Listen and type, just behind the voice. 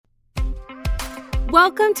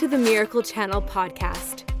Welcome to the Miracle Channel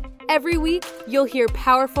podcast. Every week, you'll hear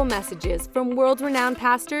powerful messages from world-renowned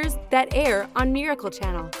pastors that air on Miracle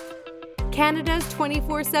Channel, Canada's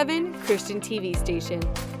 24/7 Christian TV station.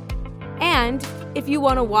 And if you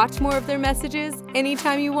want to watch more of their messages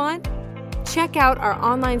anytime you want, check out our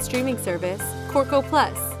online streaming service, Corco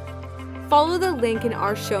Plus. Follow the link in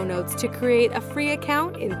our show notes to create a free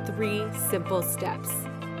account in 3 simple steps.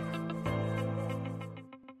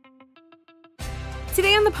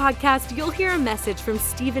 Today on the podcast, you'll hear a message from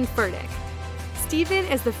Steven Furtick. Steven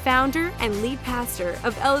is the founder and lead pastor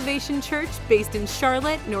of Elevation Church based in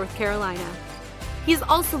Charlotte, North Carolina. He is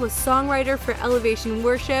also a songwriter for Elevation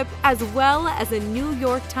Worship, as well as a New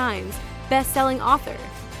York Times best-selling author.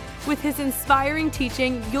 With his inspiring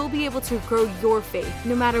teaching, you'll be able to grow your faith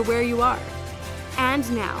no matter where you are. And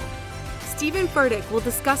now, Steven Furtick will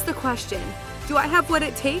discuss the question, do I have what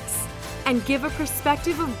it takes? And give a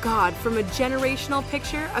perspective of God from a generational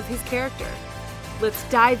picture of his character. Let's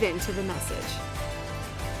dive into the message.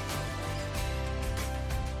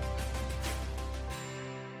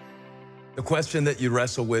 The question that you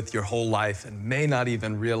wrestle with your whole life and may not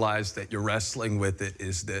even realize that you're wrestling with it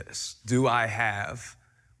is this: do I have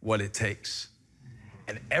what it takes?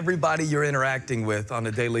 And everybody you're interacting with on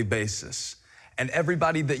a daily basis, and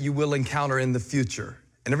everybody that you will encounter in the future,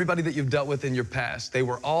 and everybody that you've dealt with in your past, they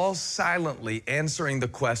were all silently answering the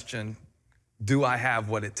question, do I have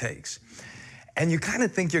what it takes? And you kind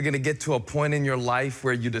of think you're gonna get to a point in your life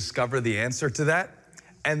where you discover the answer to that.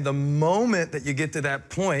 And the moment that you get to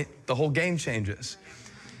that point, the whole game changes.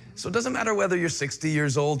 So it doesn't matter whether you're 60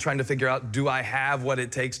 years old trying to figure out, do I have what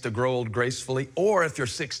it takes to grow old gracefully? Or if you're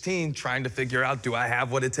 16 trying to figure out, do I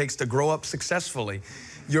have what it takes to grow up successfully?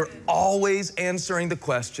 You're always answering the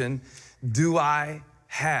question, do I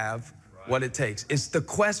have what it takes? It's the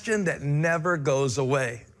question that never goes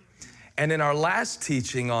away. And in our last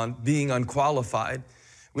teaching on being unqualified,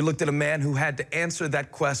 we looked at a man who had to answer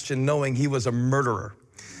that question knowing he was a murderer.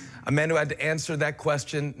 A man who had to answer that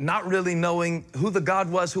question not really knowing who the God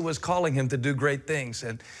was who was calling him to do great things.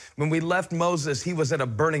 And when we left Moses, he was at a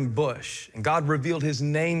burning bush, and God revealed his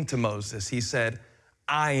name to Moses. He said,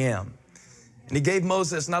 I am. And he gave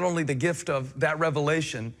Moses not only the gift of that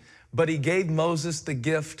revelation, but he gave Moses the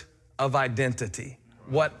gift of identity.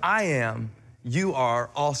 What I am, you are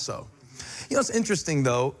also. You know, it's interesting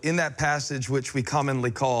though, in that passage, which we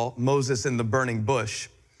commonly call Moses in the burning bush,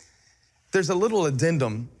 there's a little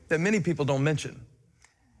addendum that many people don't mention.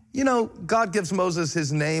 You know, God gives Moses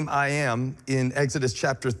his name, I am, in Exodus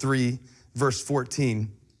chapter 3, verse 14.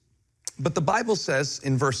 But the Bible says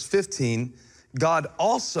in verse 15, God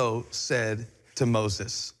also said to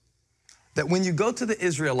Moses, that when you go to the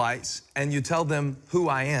Israelites and you tell them who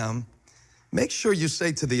I am, make sure you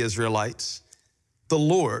say to the Israelites, the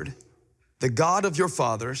Lord, the God of your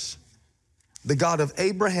fathers, the God of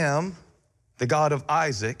Abraham, the God of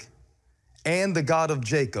Isaac, and the God of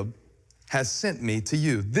Jacob has sent me to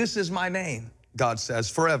you. This is my name, God says,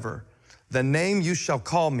 forever. The name you shall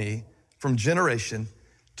call me from generation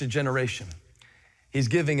to generation. He's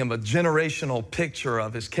giving him a generational picture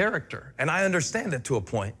of his character, and I understand it to a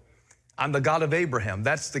point. I'm the God of Abraham.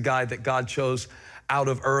 That's the guy that God chose out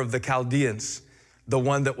of Ur of the Chaldeans, the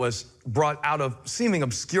one that was brought out of seeming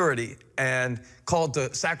obscurity and called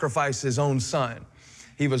to sacrifice his own son.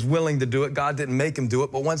 He was willing to do it. God didn't make him do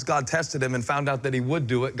it, but once God tested him and found out that he would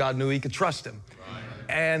do it, God knew he could trust him.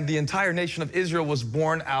 Right. And the entire nation of Israel was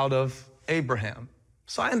born out of Abraham.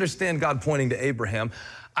 So I understand God pointing to Abraham.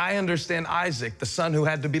 I understand Isaac, the son who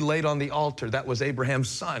had to be laid on the altar. That was Abraham's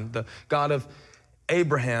son, the God of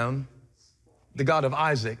Abraham, the God of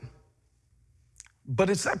Isaac. But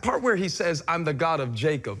it's that part where he says, I'm the God of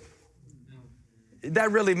Jacob.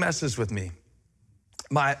 That really messes with me.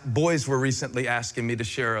 My boys were recently asking me to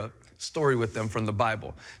share a story with them from the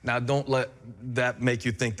Bible. Now, don't let that make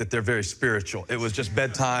you think that they're very spiritual. It was just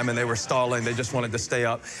bedtime and they were stalling. They just wanted to stay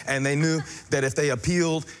up. And they knew that if they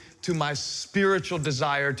appealed to my spiritual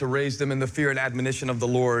desire to raise them in the fear and admonition of the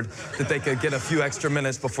Lord, that they could get a few extra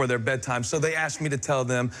minutes before their bedtime. So they asked me to tell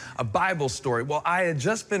them a Bible story. Well, I had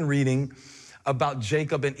just been reading about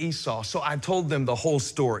Jacob and Esau, so I told them the whole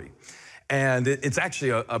story. And it's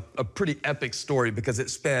actually a pretty epic story because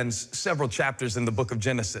it spans several chapters in the book of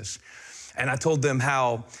Genesis. And I told them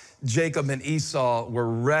how Jacob and Esau were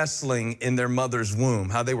wrestling in their mother's womb,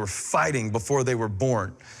 how they were fighting before they were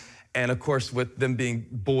born. And of course, with them being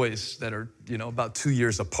boys that are, about 2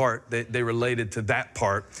 years apart, they related to that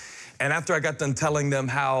part. And after I got done telling them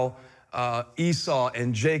how Esau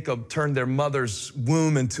and Jacob turned their mother's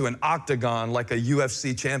womb into an octagon like a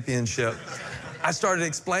UFC championship, I started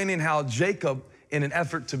explaining how Jacob in an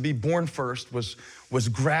effort to be born first, was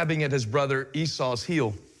grabbing at his brother Esau's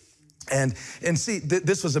heel. And see,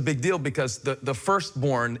 this was a big deal because the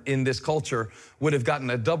firstborn in this culture would have gotten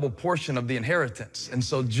a double portion of the inheritance. And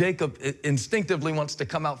so Jacob instinctively wants to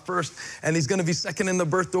come out first, and he's gonna be second in the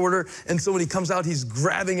birth order. And so when he comes out, he's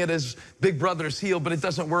grabbing at his big brother's heel, but it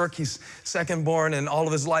doesn't work. He's second born, and all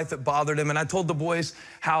of his life it bothered him. And I told the boys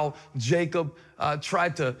how Jacob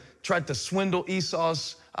tried to swindle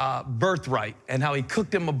Esau's birthright, and how he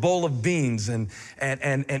cooked him a bowl of beans, and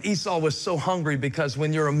Esau was so hungry, because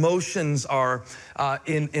when your emotions are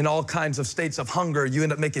in all kinds of states of hunger, you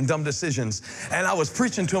end up making dumb decisions. And I was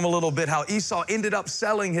preaching to him a little bit how Esau ended up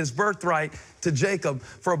selling his birthright to Jacob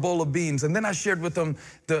for a bowl of beans. And then I shared with him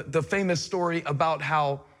the famous story about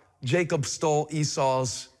how Jacob stole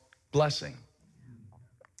Esau's blessing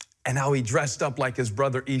and how he dressed up like his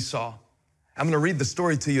brother Esau. I'm going to read the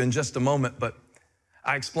story to you in just a moment, but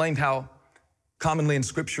I explained how commonly in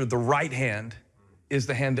Scripture, the right hand is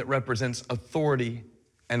the hand that represents authority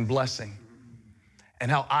and blessing. And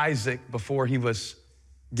how Isaac, before he was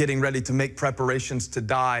getting ready to make preparations to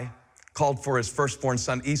die, called for his firstborn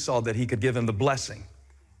son Esau that he could give him the blessing,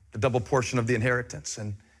 the double portion of the inheritance.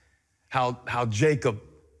 And how Jacob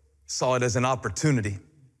saw it as an opportunity.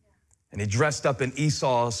 And he dressed up in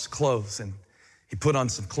Esau's clothes, and he put on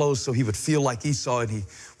some clothes so he would feel like Esau, and he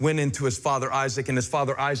went into his father Isaac, and his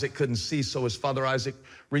father Isaac couldn't see, so his father Isaac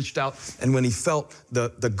reached out, and when he felt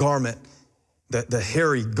the garment, the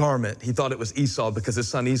hairy garment, he thought it was Esau, because his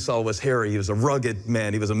son Esau was hairy. He was a rugged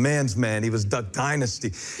man. He was a man's man. He was Duck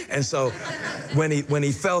Dynasty. And so when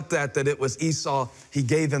he felt that it was Esau, he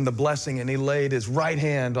gave him the blessing, and he laid his right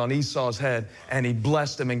hand on Esau's head, and he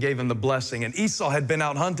blessed him and gave him the blessing. And Esau had been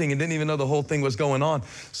out hunting and didn't even know the whole thing was going on.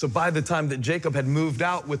 So by the time that Jacob had moved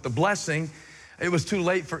out with the blessing, it was too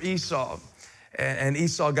late for Esau. And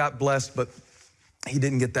Esau got blessed, but he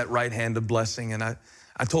didn't get that right hand of blessing. And I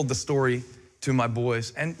told the story to my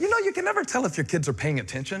boys. And you know, you can never tell if your kids are paying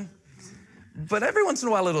attention, but every once in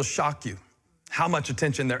a while it'll shock you how much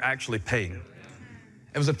attention they're actually paying.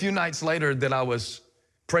 It was a few nights later that I was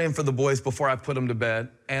praying for the boys before I put them to bed.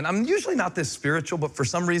 And I'm usually not this spiritual, but for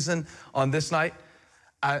some reason on this night,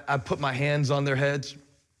 I put my hands on their heads.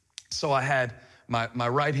 So I had my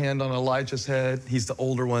right hand on Elijah's head, he's the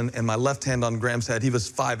older one, and my left hand on Graham's head. He was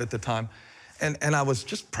 5 at the time. And I was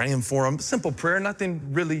just praying for him. Simple prayer,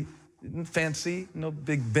 nothing really fancy, no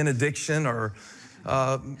big benediction or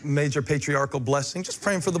major patriarchal blessing, just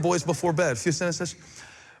praying for the boys before bed, a few sentences.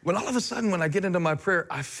 When all of a sudden, when I get into my prayer,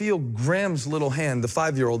 I feel Graham's little hand, the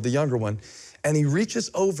 5-year-old, the younger one, and he reaches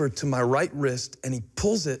over to my right wrist and he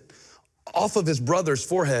pulls it off of his brother's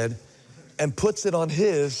forehead and puts it on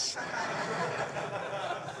his.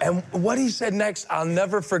 And what he said next, I'll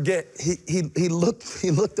never forget. He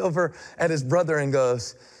looked over at his brother and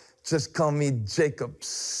goes, "Just call me Jacob,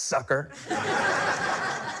 sucker."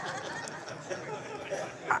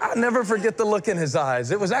 I'll never forget the look in his eyes.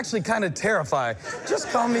 It was actually kind of terrifying. "Just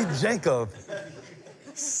call me Jacob,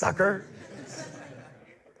 sucker."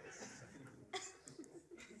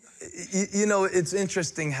 You know, it's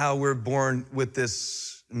interesting how we're born with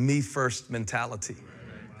this me first mentality.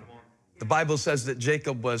 The Bible says that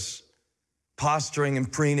Jacob was posturing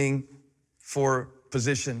and preening for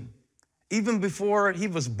position even before he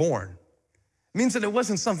was born. It means that it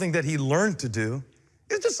wasn't something that he learned to do.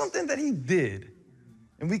 It was just something that he did.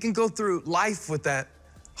 And we can go through life with that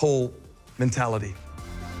whole mentality.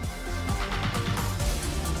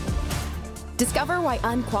 Discover why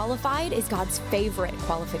Unqualified is God's favorite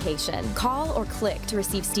qualification. Call or click to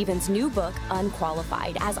receive Steven's new book,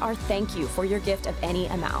 Unqualified, as our thank you for your gift of any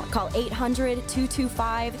amount. Call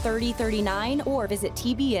 800-225-3039 or visit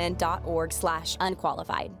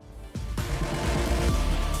tbn.org/unqualified.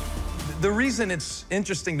 The reason it's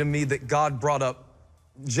interesting to me that God brought up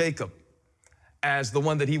Jacob as the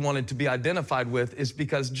one that he wanted to be identified with is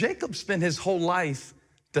because Jacob spent his whole life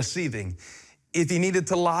deceiving. If he needed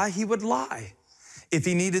to lie, he would lie. If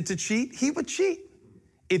he needed to cheat, he would cheat.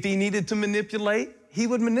 If he needed to manipulate, he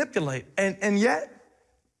would manipulate. And yet,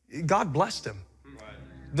 God blessed him.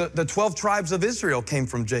 The 12 tribes of Israel came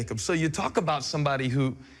from Jacob. So you talk about somebody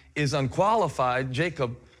who is unqualified,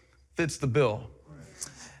 Jacob fits the bill.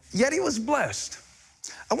 Yet he was blessed.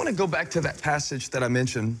 I want to go back to that passage that I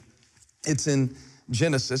mentioned. It's in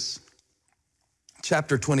Genesis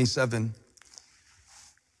chapter 27.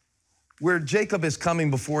 Where Jacob is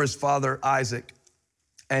coming before his father Isaac,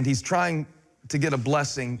 and he's trying to get a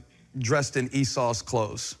blessing dressed in Esau's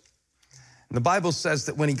clothes. And the Bible says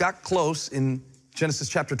that when he got close in Genesis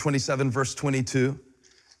chapter 27, verse 22,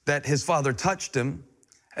 that his father touched him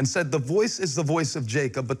and said, "The voice is the voice of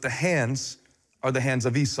Jacob, but the hands are the hands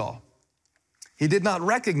of Esau. He did not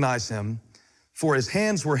recognize him, for his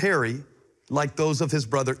hands were hairy, like those of his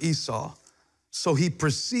brother Esau. So he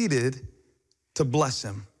proceeded to bless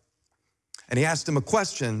him. And he asked him a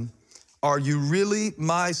question, "Are you really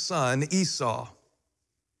my son Esau?"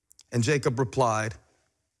 And Jacob replied,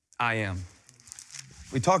 "I am."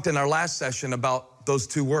 We talked in our last session about those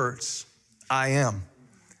two words, I am.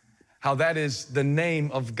 How that is the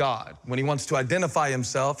name of God. When he wants to identify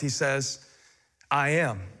himself, he says, I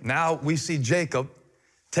am. Now we see Jacob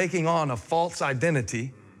taking on a false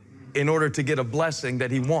identity in order to get a blessing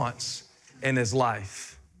that he wants in his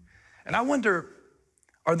life. And I wonder,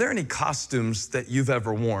 are there any costumes that you've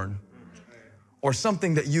ever worn or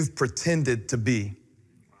something that you've pretended to be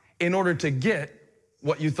in order to get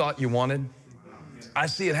what you thought you wanted? I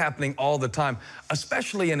see it happening all the time,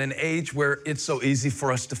 especially in an age where it's so easy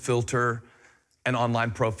for us to filter an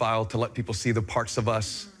online profile to let people see the parts of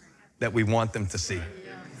us that we want them to see.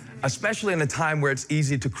 Especially in a time where it's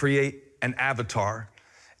easy to create an avatar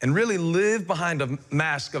and really live behind a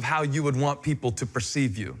mask of how you would want people to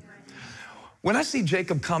perceive you. When I see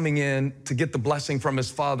Jacob coming in to get the blessing from his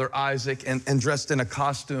father Isaac and dressed in a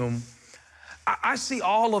costume, I see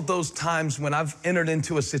all of those times when I've entered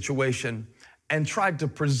into a situation and tried to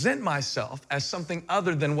present myself as something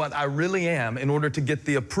other than what I really am in order to get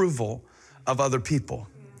the approval of other people.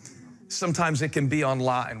 Sometimes it can be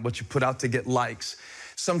online, what you put out to get likes.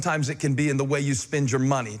 Sometimes it can be in the way you spend your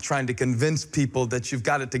money, trying to convince people that you've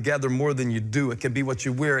got it together more than you do. It can be what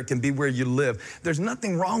you wear. It can be where you live. There's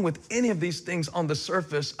nothing wrong with any of these things on the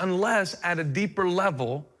surface unless at a deeper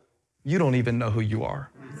level, you don't even know who you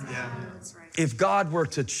are. Yeah. If God were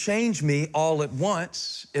to change me all at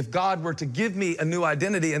once, if God were to give me a new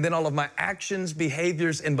identity and then all of my actions,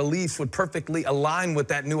 behaviors, and beliefs would perfectly align with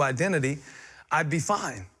that new identity, I'd be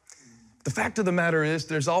fine. The fact of the matter is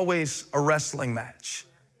there's always a wrestling match.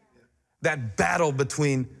 That battle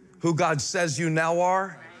between who God says you now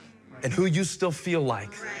are and who you still feel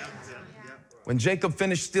like. When Jacob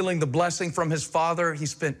finished stealing the blessing from his father, he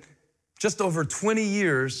spent just over 20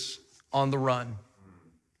 years on the run.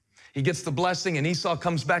 He gets the blessing and Esau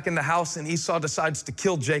comes back in the house and Esau decides to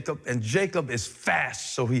kill Jacob, and Jacob is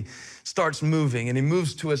fast, so he starts moving and he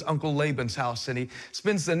moves to his uncle Laban's house and he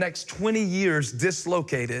spends the next 20 years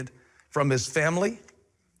dislocated from his family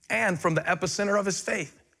and from the epicenter of his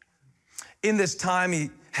faith. In this time, he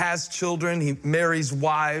has children, he marries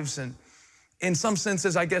wives, and in some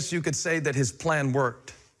senses, I guess you could say that his plan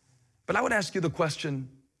worked. But I would ask you the question,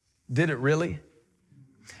 did it really?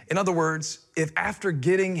 In other words, if after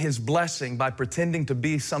getting his blessing by pretending to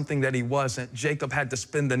be something that he wasn't, Jacob had to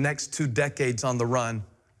spend the next 2 decades on the run,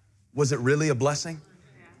 was it really a blessing?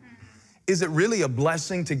 Is it really a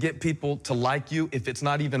blessing to get people to like you if it's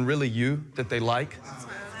not even really you that they like?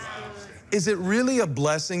 Is it really a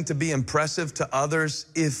blessing to be impressive to others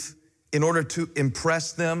if, in order to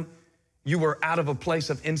impress them, you were out of a place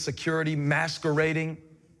of insecurity, masquerading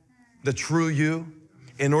the true you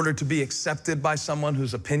in order to be accepted by someone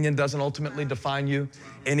whose opinion doesn't ultimately define you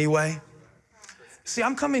anyway? See,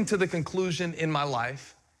 I'm coming to the conclusion in my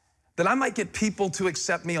life that I might get people to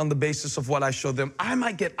accept me on the basis of what I show them. I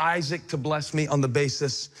might get Isaac to bless me on the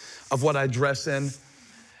basis of what I dress in.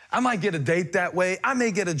 I might get a date that way. I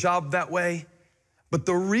may get a job that way. But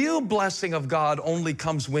the real blessing of God only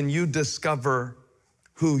comes when you discover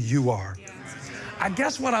who you are. I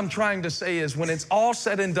guess what I'm trying to say is when it's all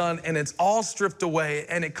said and done and it's all stripped away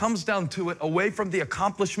and it comes down to it, away from the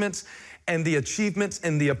accomplishments and the achievements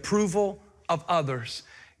and the approval of others,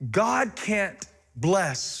 God can't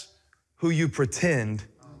bless who you pretend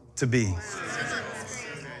to be.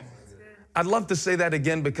 I'd love to say that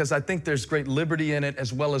again because I think there's great liberty in it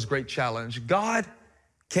as well as great challenge. God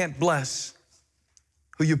can't bless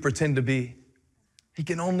who you pretend to be. He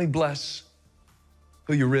can only bless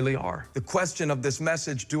who you really are. The question of this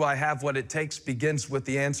message, do I have what it takes, begins with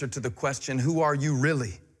the answer to the question, who are you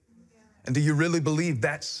really? And do you really believe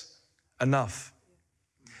that's enough?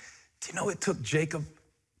 Do you know it took Jacob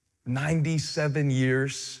 97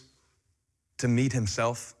 years to meet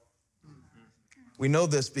himself? We know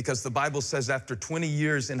this because the Bible says after 20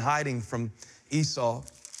 years in hiding from Esau,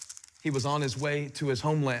 he was on his way to his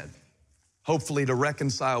homeland, hopefully to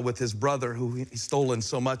reconcile with his brother who he'd stolen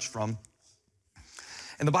so much from.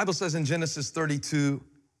 And the Bible says in Genesis 32,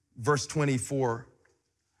 verse 24,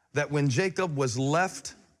 that when Jacob was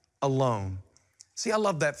left alone, see, I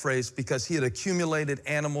love that phrase because he had accumulated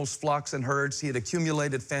animals, flocks, and herds. He had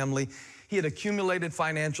accumulated family. He had accumulated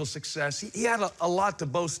financial success. He had a lot to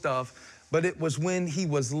boast of, but it was when he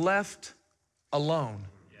was left alone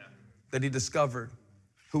that he discovered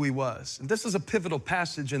who he was. And this is a pivotal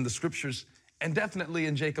passage in the scriptures and definitely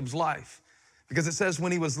in Jacob's life. Because it says,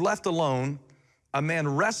 when he was left alone, a man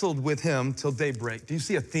wrestled with him till daybreak. Do you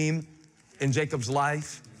see a theme in Jacob's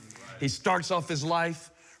life? He starts off his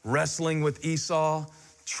life wrestling with Esau,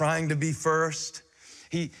 trying to be first.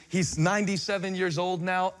 He's 97 years old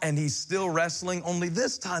now, and he's still wrestling, only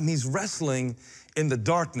this time he's wrestling in the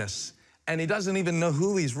darkness, and he doesn't even know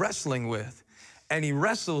who he's wrestling with. And he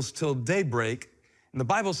wrestles till daybreak. And the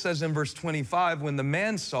Bible says in verse 25, when the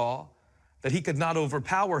man saw that he could not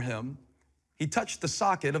overpower him, he touched the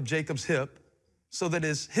socket of Jacob's hip so that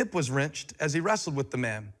his hip was wrenched as he wrestled with the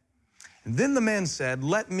man. And then the man said,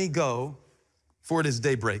 let me go, for it is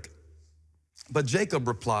daybreak. But Jacob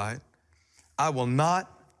replied, I will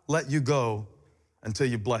not let you go until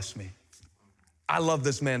you bless me. I love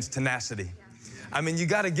this man's tenacity. I mean, you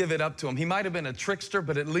got to give it up to him. He might have been a trickster,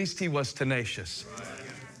 but at least he was tenacious.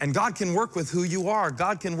 And God can work with who you are.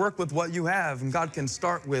 God can work with what you have. And God can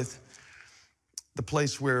start with the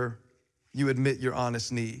place where you admit your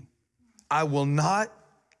honest need. I will not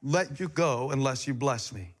let you go unless you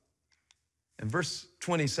bless me. And verse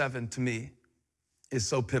 27 to me is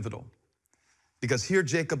so pivotal, because here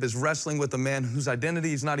Jacob is wrestling with a man whose identity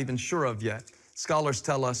he's not even sure of yet. Scholars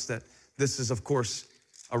tell us that this is, of course,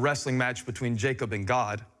 a wrestling match between Jacob and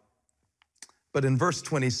God. But in verse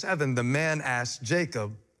 27, the man asked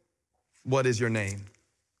Jacob, what is your name?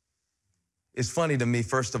 It's funny to me,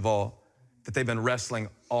 first of all, that they've been wrestling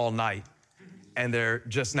all night, and they're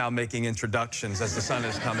just now making introductions as the sun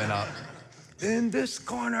is coming up. In this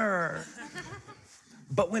corner.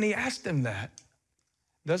 But when he asked him that,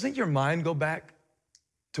 doesn't your mind go back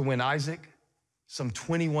to when Isaac, some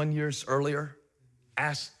 21 years earlier,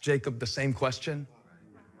 asked Jacob the same question?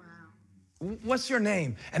 Wow. What's your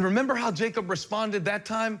name? And remember how Jacob responded that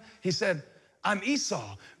time? He said, I'm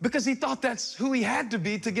Esau, because he thought that's who he had to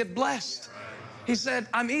be to get blessed. He said,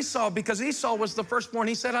 I'm Esau because Esau was the firstborn.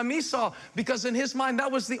 He said, I'm Esau because in his mind,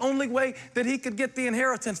 that was the only way that he could get the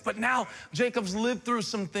inheritance. But now Jacob's lived through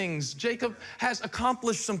some things. Jacob has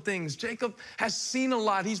accomplished some things. Jacob has seen a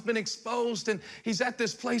lot. He's been exposed, and he's at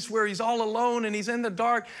this place where he's all alone and he's in the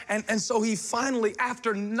dark. And so he finally,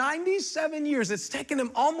 after 97 years, it's taken him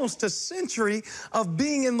almost a century of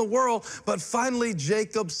being in the world, but finally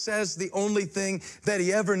Jacob says the only thing that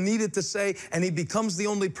he ever needed to say, and he becomes the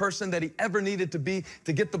only person that he ever needed to be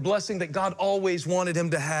to get the blessing that God always wanted him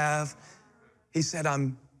to have. He said,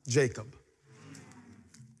 I'm Jacob.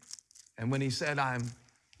 And when he said, I'm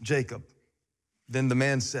Jacob, then the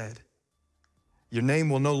man said, your name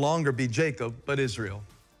will no longer be Jacob, but Israel.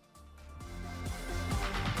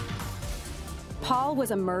 Paul was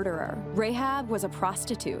a murderer, Rahab was a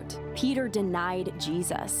prostitute, Peter denied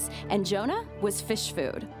Jesus, and Jonah was fish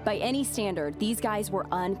food. By any standard, these guys were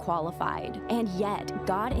unqualified, and yet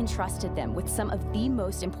God entrusted them with some of the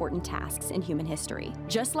most important tasks in human history.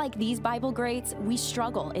 Just like these Bible greats, we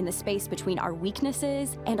struggle in the space between our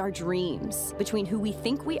weaknesses and our dreams, between who we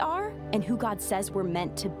think we are and who God says we're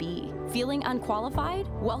meant to be. Feeling unqualified?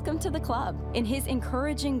 Welcome to the club. In his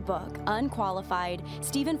encouraging book, Unqualified,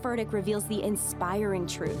 Steven Furtick reveals the inspiring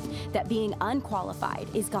truth that being unqualified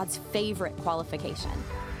is God's favorite qualification.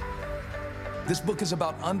 This book is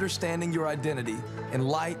about understanding your identity in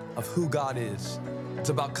light of who God is. It's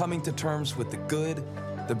about coming to terms with the good,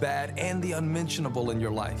 the bad, and the unmentionable in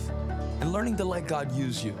your life, and learning to let God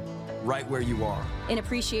use you right where you are. In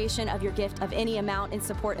appreciation of your gift of any amount in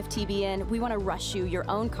support of TBN, we want to rush you your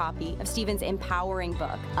own copy of Steven's empowering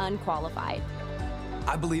book, Unqualified.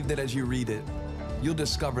 I believe that as you read it, you'll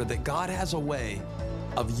discover that God has a way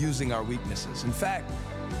of using our weaknesses. In fact,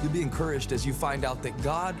 you'll be encouraged as you find out that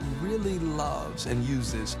God really loves and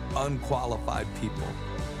uses unqualified people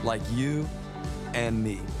like you and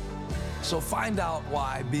me. So find out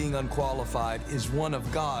why being unqualified is one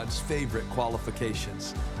of God's favorite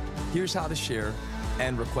qualifications. Here's how to share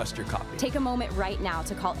and request your copy. Take a moment right now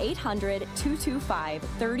to call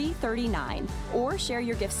 800-225-3039 or share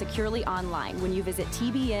your gift securely online when you visit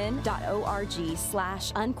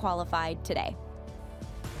tbn.org/unqualified today.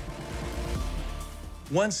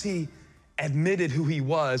 Once he admitted who he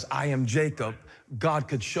was, I am Jacob, God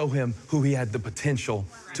could show him who he had the potential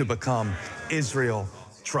to become, Israel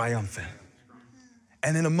triumphant.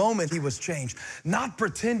 And in a moment, he was changed, not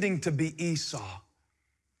pretending to be Esau.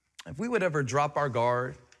 If we would ever drop our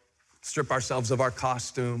guard, strip ourselves of our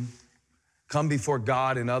costume, come before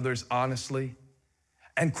God and others honestly,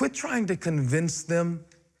 and quit trying to convince them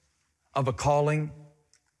of a calling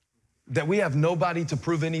that we have nobody to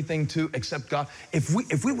prove anything to except God. If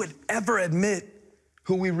we would ever admit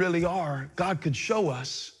who we really are, God could show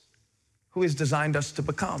us who He's designed us to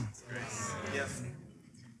become.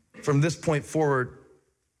 From this point forward,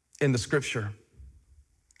 in the scripture,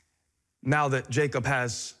 now that Jacob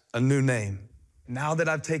has a new name, now that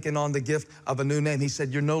I've taken on the gift of a new name, he said,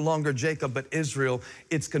 you're no longer Jacob, but Israel.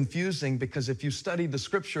 It's confusing because if you study the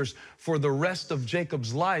scriptures for the rest of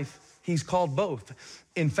Jacob's life, he's called both.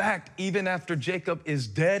 In fact, even after Jacob is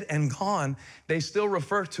dead and gone, they still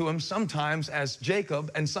refer to him sometimes as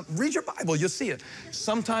Jacob, and read your Bible, you'll see it.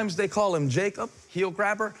 Sometimes they call him Jacob, heel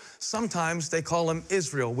grabber. Sometimes they call him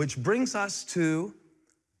Israel, which brings us to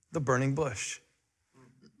the burning bush.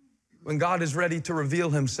 When God is ready to reveal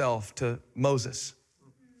himself to Moses,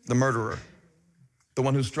 the murderer, the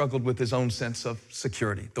one who struggled with his own sense of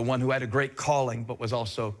security, the one who had a great calling but was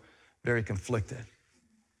also very conflicted.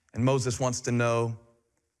 And Moses wants to know,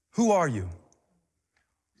 who are you?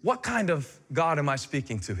 What kind of God am I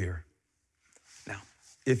speaking to here? Now,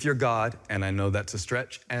 if you're God, and I know that's a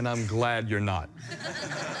stretch, and I'm glad you're not,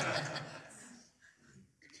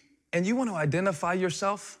 and you want to identify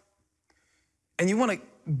yourself, and you want to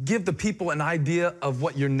give the people an idea of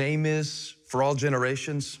what your name is for all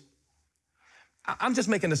generations, I'm just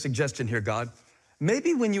making a suggestion here, God.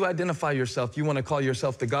 Maybe when you identify yourself, you want to call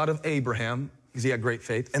yourself the God of Abraham, because he had great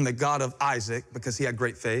faith, and the God of Isaac, because he had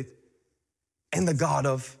great faith, and the God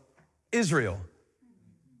of Israel,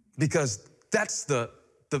 because that's the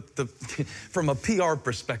from a PR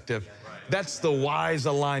perspective, that's the wise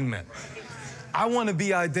alignment. I want to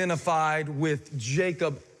be identified with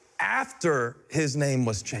Jacob after his name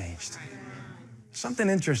was changed. Something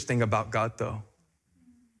interesting about God, though.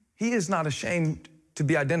 He is not ashamed to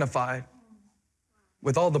be identified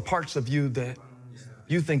with all the parts of you that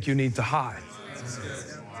you think you need to hide.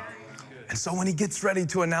 And so when he gets ready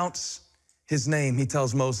to announce his name, he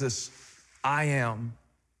tells Moses, I am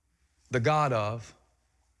the God of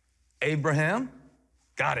Abraham.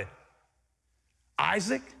 Got it.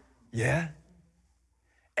 Isaac? Yeah.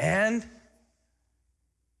 And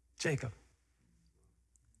Jacob.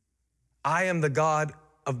 I am the God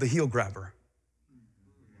of the heel grabber.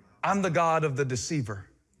 I'm the God of the deceiver.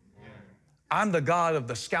 I'm the God of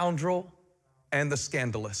the scoundrel and the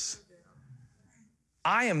scandalous.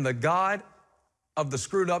 I am the God of the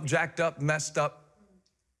screwed up, jacked up, messed up,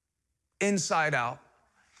 inside out.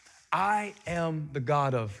 I am the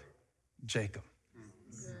God of Jacob.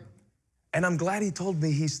 And I'm glad he told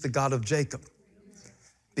me he's the God of Jacob,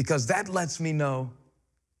 because that lets me know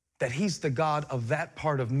that he's the God of that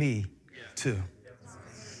part of me too.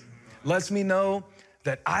 Lets me know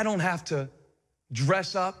that I don't have to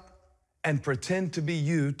dress up and pretend to be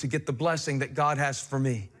you to get the blessing that God has for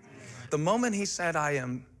me. The moment he said, I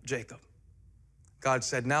am Jacob, God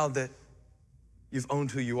said, now that you've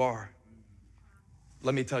owned who you are,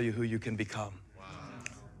 let me tell you who you can become.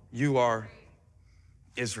 You are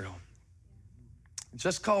Israel.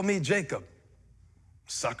 Just call me Jacob,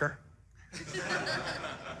 sucker.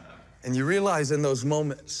 And you realize in those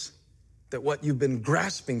moments that what you've been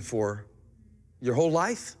grasping for your whole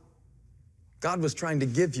life, God was trying to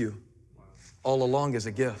give you all along as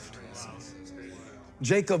a gift.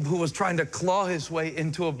 Jacob, who was trying to claw his way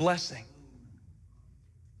into a blessing,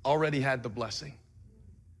 already had the blessing.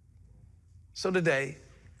 So today,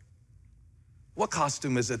 what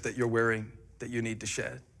costume is it that you're wearing that you need to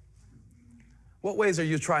shed? What ways are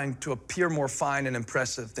you trying to appear more fine and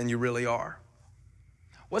impressive than you really are?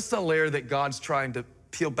 What's the layer that God's trying to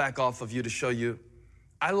peel back off of you to show you,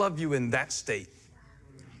 I love you in that state.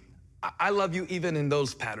 I love you even in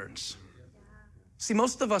those patterns. See,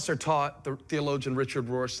 most of us are taught, the theologian Richard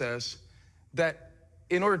Rohr says, that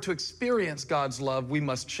in order to experience God's love, we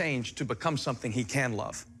must change to become something he can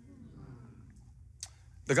love.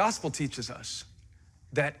 The gospel teaches us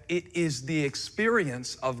that it is the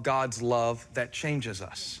experience of God's love that changes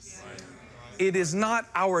us. It is not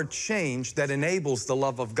our change that enables the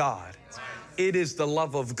love of God. It is the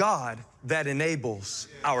love of God that enables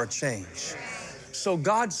our change. So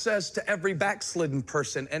God says to every backslidden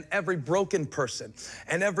person and every broken person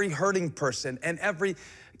and every hurting person and every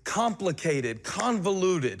complicated,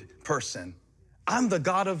 convoluted person, I'm the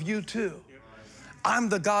God of you too. I'm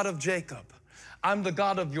the God of Jacob. I'm the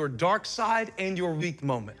God of your dark side and your weak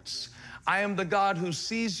moments. I am the God who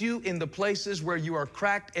sees you in the places where you are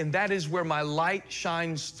cracked, and that is where my light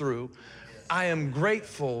shines through. I am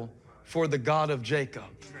grateful for the God of Jacob.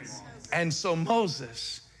 And so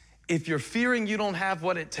Moses, if you're fearing you don't have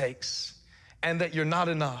what it takes and that you're not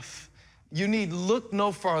enough, you need look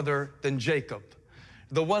no farther than Jacob,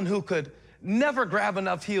 the one who could never grab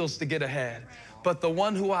enough heels to get ahead, but the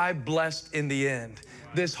one who I blessed in the end.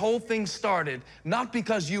 This whole thing started not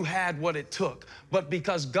because you had what it took, but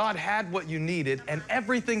because God had what you needed, and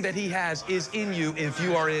everything that he has is in you if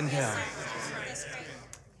you are in him.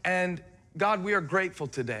 And God, we are grateful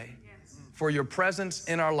today for your presence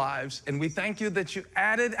in our lives. And we thank you that you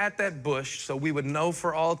added at that bush so we would know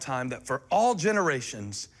for all time that for all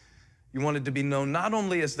generations, you wanted to be known not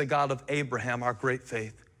only as the God of Abraham, our great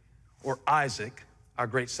faith, or Isaac, our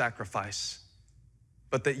great sacrifice,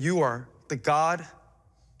 but that you are the God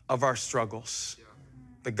of our struggles,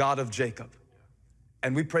 the God of Jacob.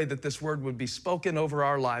 And we pray that this word would be spoken over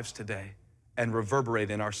our lives today and reverberate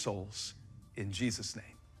in our souls. In Jesus'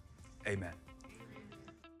 name, amen.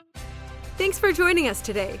 Thanks for joining us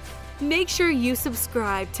today. Make sure you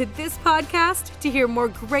subscribe to this podcast to hear more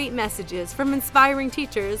great messages from inspiring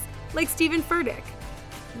teachers like Steven Furtick.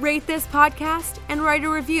 Rate this podcast and write a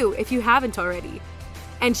review if you haven't already.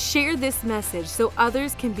 And share this message so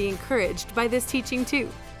others can be encouraged by this teaching too.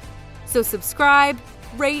 So subscribe,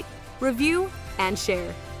 rate, review, and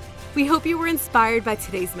share. We hope you were inspired by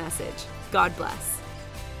today's message. God bless.